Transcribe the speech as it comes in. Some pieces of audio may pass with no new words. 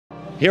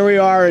Here we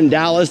are in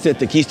Dallas at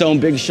the Keystone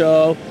Big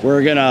Show.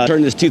 We're gonna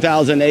turn this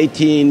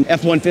 2018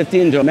 F-150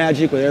 into a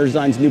Magic with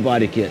Airdesigns new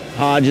body kit.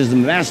 Hodge is the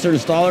master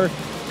installer.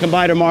 Come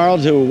by tomorrow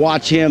to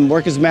watch him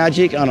work his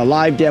magic on a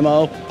live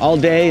demo all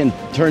day and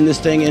turn this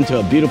thing into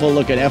a beautiful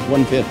looking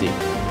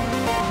F-150.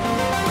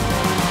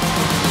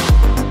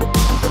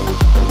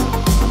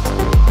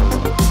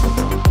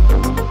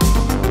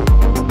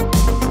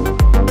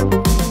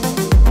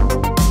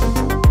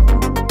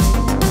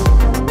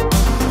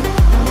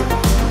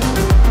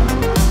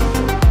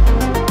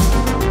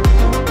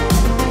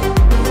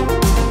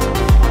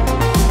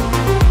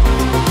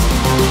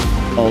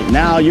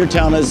 Now you're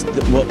telling us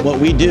that what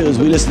we do is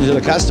we listen to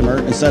the customer.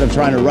 Instead of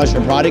trying to rush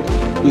a product,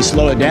 we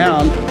slow it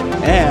down.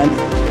 And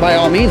by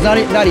all means, not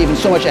even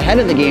so much ahead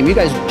of the game. You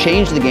guys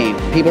changed the game.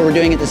 People were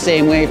doing it the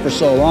same way for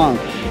so long.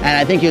 And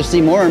I think you'll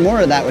see more and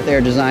more of that with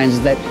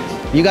Airdesigns, that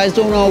you guys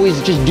don't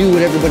always just do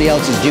what everybody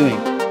else is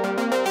doing.